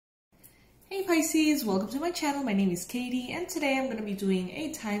Hey Pisces, welcome to my channel. My name is Katie and today I'm going to be doing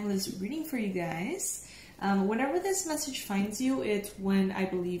a timeless reading for you guys. Whenever this message finds you, it's when I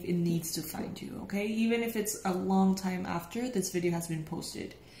believe it needs to find you, okay? Even if it's a long time after this video has been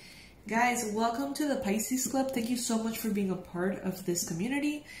posted. Guys, welcome to the Pisces Club. Thank you so much for being a part of this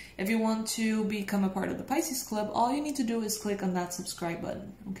community. If you want to become a part of the Pisces Club, all you need to do is click on that subscribe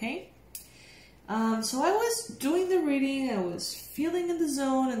button, okay? So I was doing the reading, I was feeling in the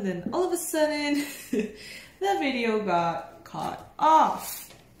zone, and then all of a sudden, that video got cut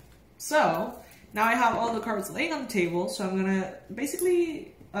off. So, now I have all the cards laying on the table, so I'm gonna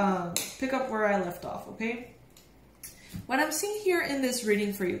basically pick up where I left off, okay? What I'm seeing here in this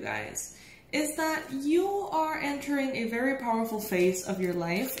reading for you guys is that you are entering a very powerful phase of your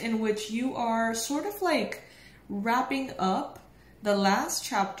life in which you are sort of like wrapping up the last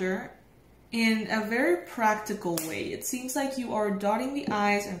chapter in a very practical way. It seems like you are dotting the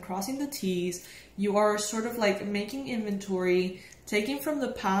I's and crossing the T's. You are sort of like making inventory, taking from the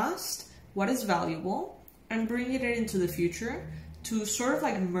past what is valuable and bringing it into the future to sort of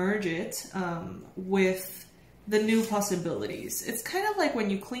like merge it with the new possibilities. It's kind of like when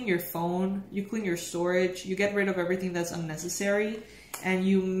you clean your phone, you clean your storage, you get rid of everything that's unnecessary, and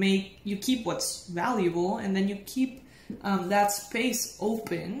you keep what's valuable, and then you keep that space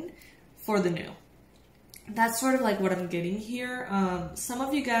open for the new. That's sort of like what I'm getting here. Some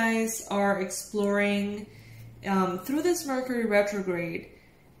of you guys are exploring through this Mercury retrograde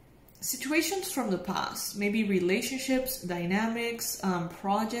situations from the past, maybe relationships, dynamics,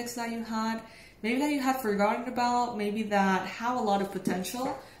 projects that you had, maybe that you had forgotten about, maybe that have a lot of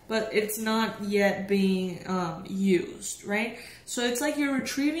potential, but it's not yet being used, right? So it's like you're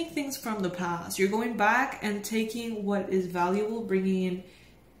retrieving things from the past. You're going back and taking what is valuable, bringing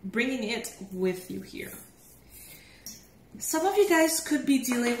it with you here. Some of you guys could be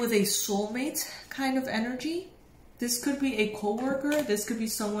dealing with a soulmate kind of energy. This could be a coworker. This could be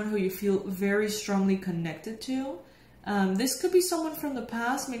someone who you feel very strongly connected to. This could be someone from the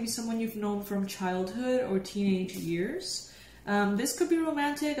past, maybe someone you've known from childhood or teenage years. This could be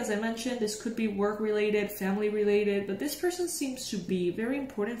romantic, as I mentioned. This could be work-related, family-related, but this person seems to be very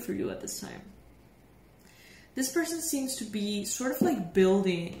important for you at this time. This person seems to be sort of like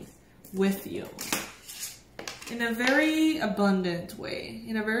building with you in a very abundant way,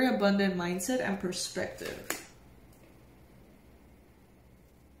 in a very abundant mindset and perspective.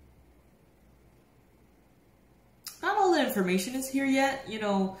 Not all the information is here yet. You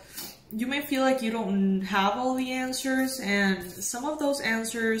know, you may feel like you don't have all the answers, and some of those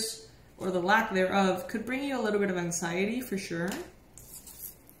answers, or the lack thereof, could bring you a little bit of anxiety for sure.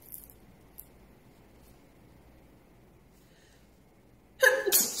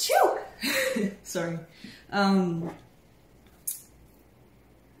 Sorry. But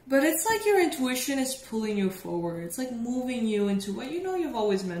it's like your intuition is pulling you forward. It's like moving you into what you know you've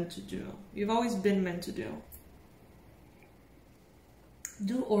always meant to do. You've always been meant to do.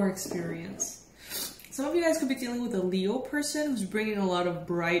 Do or experience. Some of you guys could be dealing with a Leo person who's bringing a lot of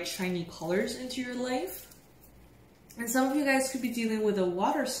bright, shiny colors into your life. And some of you guys could be dealing with a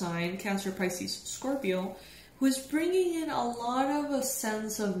water sign, Cancer, Pisces, Scorpio, who is bringing in a lot of a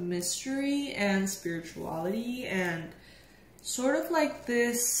sense of mystery and spirituality and sort of like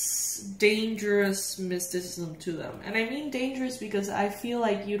this dangerous mysticism to them. And I mean dangerous because I feel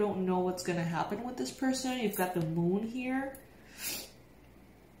like you don't know what's going to happen with this person. You've got the moon here.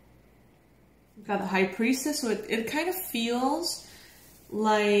 You've got the High Priestess, so it kind of feels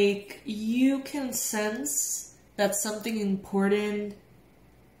like you can sense that something important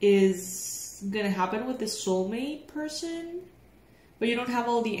is gonna happen with this soulmate person, but you don't have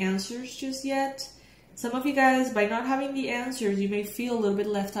all the answers just yet. Some of you guys, by not having the answers, you may feel a little bit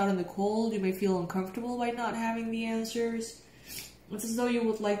left out in the cold. You may feel uncomfortable by not having the answers. It's as though you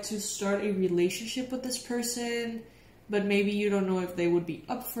would like to start a relationship with this person, but maybe you don't know if they would be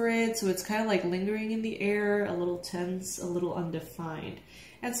up for it, so it's kind of like lingering in the air, a little tense, a little undefined.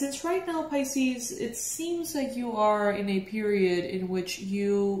 And since right now, Pisces, it seems like you are in a period in which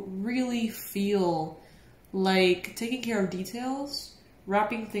you really feel like taking care of details,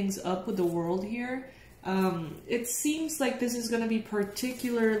 wrapping things up with the world here. It seems like this is going to be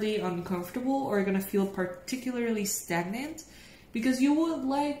particularly uncomfortable or going to feel particularly stagnant because you would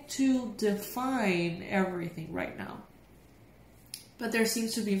like to define everything right now. But there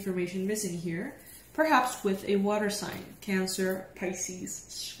seems to be information missing here. Perhaps with a water sign, Cancer, Pisces,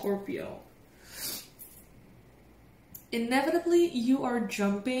 Scorpio. Inevitably, you are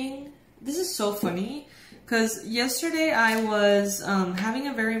jumping. This is so funny, because yesterday I was having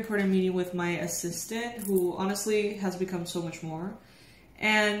a very important meeting with my assistant, who honestly has become so much more.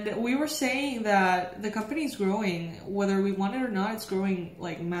 And we were saying that the company is growing, whether we want it or not, it's growing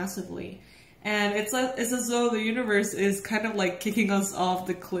like massively. And it's as though the universe is kind of like kicking us off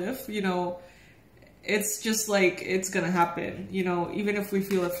the cliff, you know. It's just like, it's gonna happen, you know, even if we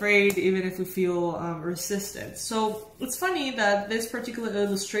feel afraid, even if we feel resistant. So it's funny that this particular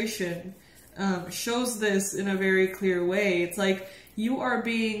illustration shows this in a very clear way. It's like you are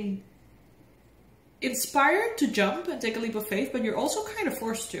being inspired to jump and take a leap of faith, but you're also kind of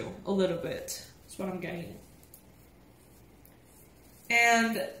forced to, a little bit. That's what I'm getting.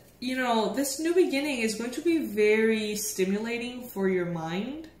 And, you know, this new beginning is going to be very stimulating for your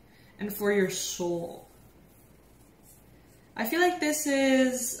mind and for your soul. I feel like this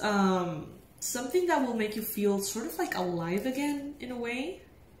is something that will make you feel sort of like alive again, in a way.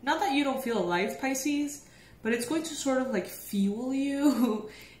 Not that you don't feel alive, Pisces, but it's going to sort of like fuel you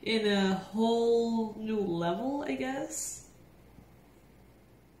in a whole new level, I guess.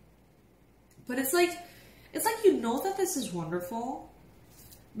 But it's like you know that this is wonderful,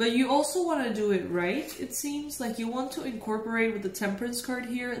 but you also want to do it right, it seems. Like you want to incorporate with the Temperance card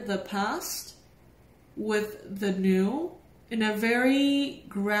here, the past with the new in a very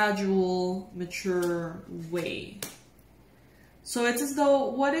gradual, mature way. So it's as though,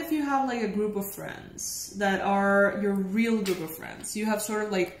 what if you have like a group of friends that are your real group of friends? You have sort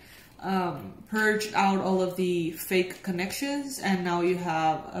of like purged out all of the fake connections, and now you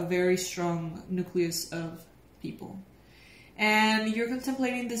have a very strong nucleus of people. And you're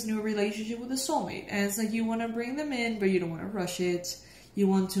contemplating this new relationship with a soulmate. And it's like you want to bring them in, but you don't want to rush it. You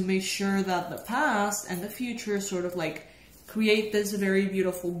want to make sure that the past and the future sort of like create this very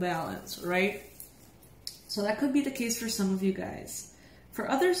beautiful balance, right? So that could be the case for some of you guys. For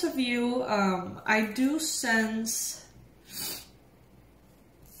others of you, I do sense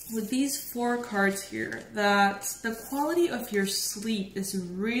with these 4 cards here that the quality of your sleep is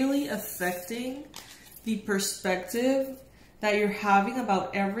really affecting the perspective that you're having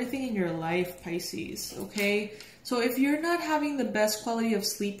about everything in your life, Pisces, okay? So if you're not having the best quality of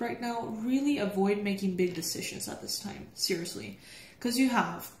sleep right now, really avoid making big decisions at this time, seriously. Because you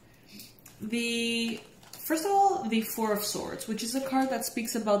have first of all, the 4 of Swords, which is a card that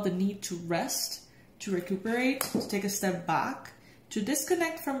speaks about the need to rest, to recuperate, to take a step back, to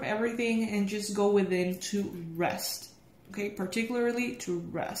disconnect from everything and just go within to rest, okay? Particularly to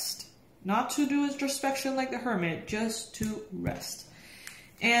rest. Not to do introspection like the Hermit, just to rest.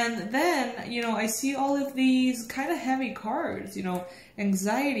 And then, you know, I see all of these kind of heavy cards, you know,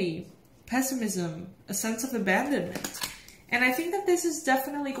 anxiety, pessimism, a sense of abandonment. And I think that this is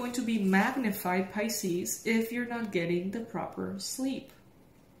definitely going to be magnified, Pisces, if you're not getting the proper sleep.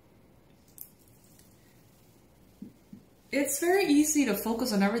 It's very easy to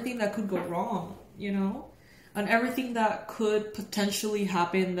focus on everything that could go wrong, you know? On everything that could potentially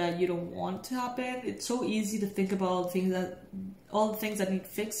happen that you don't want to happen. It's so easy to think about all the things that need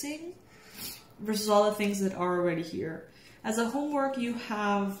fixing versus all the things that are already here. As a homework, you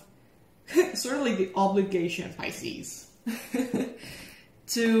have sort of like the obligation, Pisces,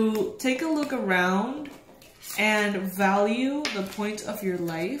 to take a look around and value the point of your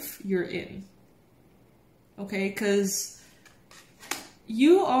life you're in. Okay, because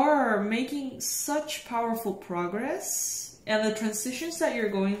you are making such powerful progress, and the transitions that you're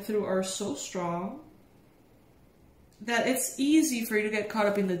going through are so strong that it's easy for you to get caught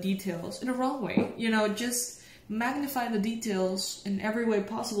up in the details in a wrong way. You know, just magnify the details in every way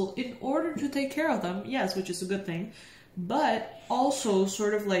possible in order to take care of them, yes, which is a good thing, but also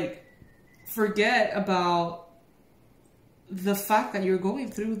sort of like forget about the fact that you're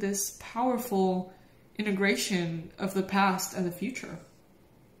going through this powerful integration of the past and the future.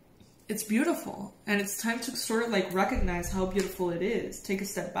 It's beautiful, and it's time to sort of like recognize how beautiful it is. Take a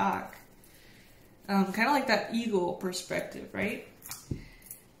step back. Kind of like that ego perspective, right?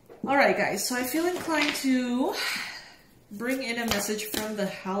 Alright guys, so I feel inclined to bring in a message from the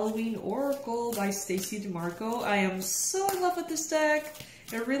Halloween Oracle by Stacey DeMarco. I am so in love with this deck.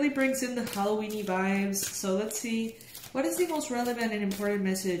 It really brings in the Halloween-y vibes. So let's see, what is the most relevant and important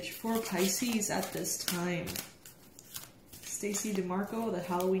message for Pisces at this time? Stacey DeMarco, the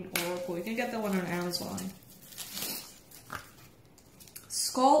Halloween Oracle. You can get that one on Amazon.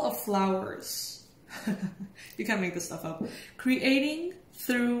 Skull of Flowers. You can't make this stuff up. Creating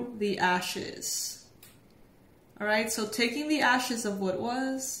through the ashes. Alright, so taking the ashes of what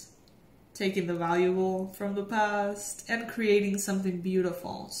was, taking the valuable from the past, and creating something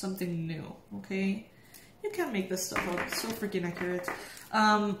beautiful, something new, okay? You can't make this stuff up. It's so freaking accurate.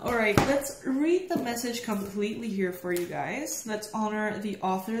 Alright, let's read the message completely here for you guys. Let's honor the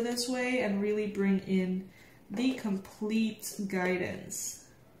author this way and really bring in the complete guidance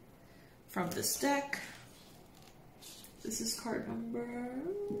from this deck. This is card number...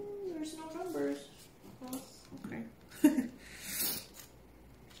 There's no numbers. Oh, okay.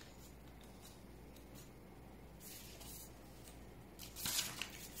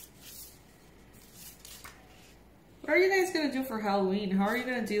 What are you guys gonna do for Halloween? How are you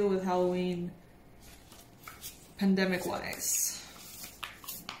gonna deal with Halloween pandemic-wise?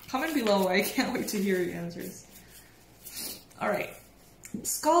 Comment below. I can't wait to hear your answers. Alright.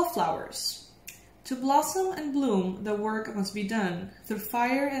 Skull flowers. To blossom and bloom, the work must be done. Through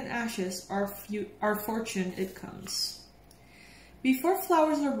fire and ashes, our fortune it comes. Before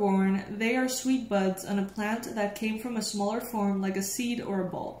flowers are born, they are sweet buds on a plant that came from a smaller form like a seed or a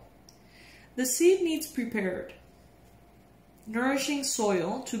bulb. The seed needs prepared, nourishing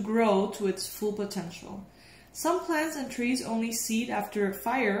soil to grow to its full potential. Some plants and trees only seed after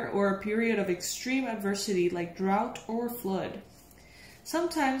fire or a period of extreme adversity like drought or flood.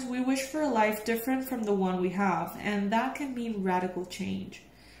 Sometimes we wish for a life different from the one we have, and that can mean radical change.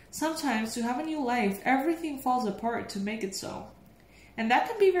 Sometimes to have a new life, everything falls apart to make it so. And that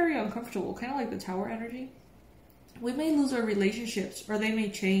can be very uncomfortable, kind of like the tower energy. We may lose our relationships, or they may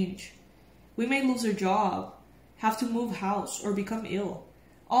change. We may lose our job, have to move house, or become ill.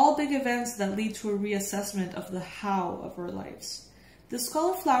 All big events that lead to a reassessment of the how of our lives. The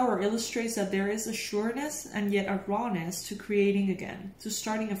skull flower illustrates that there is a sureness and yet a rawness to creating again, to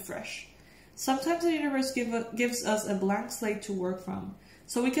starting afresh. Sometimes the universe gives us a blank slate to work from,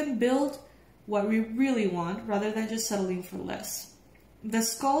 so we can build what we really want rather than just settling for less. The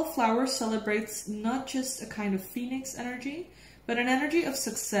skull flower celebrates not just a kind of phoenix energy, but an energy of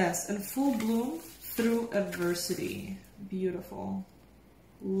success and full bloom through adversity. Beautiful.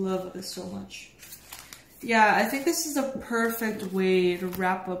 Love this so much. Yeah, I think this is a perfect way to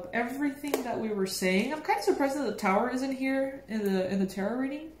wrap up everything that we were saying. I'm kind of surprised that the tower isn't here in the tarot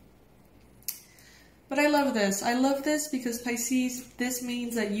reading. But I love this. I love this because Pisces, this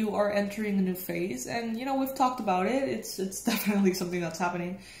means that you are entering a new phase. And, you know, we've talked about it. It's definitely something that's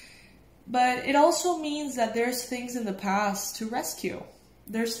happening. But it also means that there's things in the past to rescue.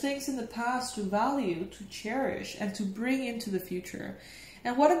 There's things in the past to value, to cherish, and to bring into the future.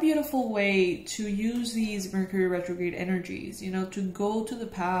 And what a beautiful way to use these Mercury retrograde energies, you know, to go to the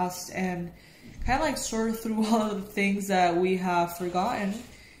past and kind of like sort through all of the things that we have forgotten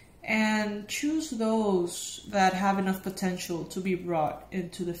and choose those that have enough potential to be brought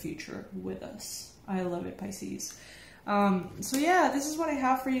into the future with us. I love it, Pisces. So yeah, this is what I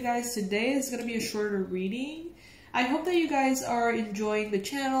have for you guys today. It's going to be a shorter reading. I hope that you guys are enjoying the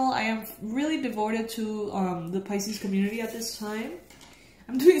channel. I am really devoted to the Pisces community at this time.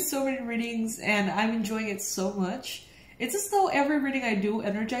 I'm doing so many readings and I'm enjoying it so much. It's as though every reading I do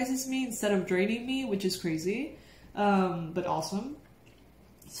energizes me instead of draining me, which is crazy, but awesome.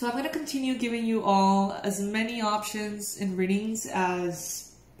 So I'm going to continue giving you all as many options in readings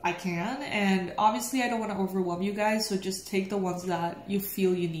as I can. And obviously I don't want to overwhelm you guys, so just take the ones that you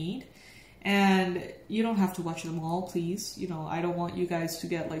feel you need. And you don't have to watch them all, please. You know, I don't want you guys to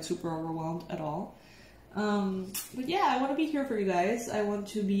get like super overwhelmed at all. But yeah, I want to be here for you guys. I want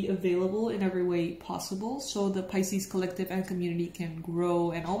to be available in every way possible so the Pisces collective and community can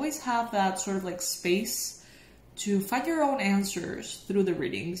grow and always have that sort of like space to find your own answers through the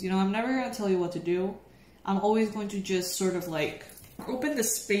readings. You know, I'm never going to tell you what to do. I'm always going to just sort of like open the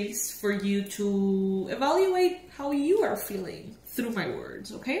space for you to evaluate how you are feeling through my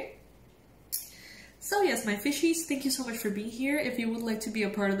words, okay? So yes, my fishies, thank you so much for being here. If you would like to be a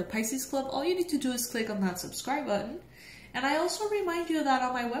part of the Pisces Club, all you need to do is click on that subscribe button. And I also remind you that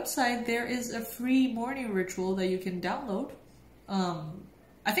on my website, there is a free morning ritual that you can download.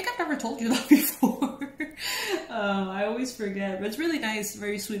 I think I've never told you that before. I always forget, but it's really nice,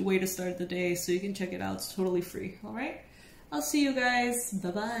 very sweet way to start the day, so you can check it out. It's totally free, all right? I'll see you guys.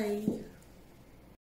 Bye-bye.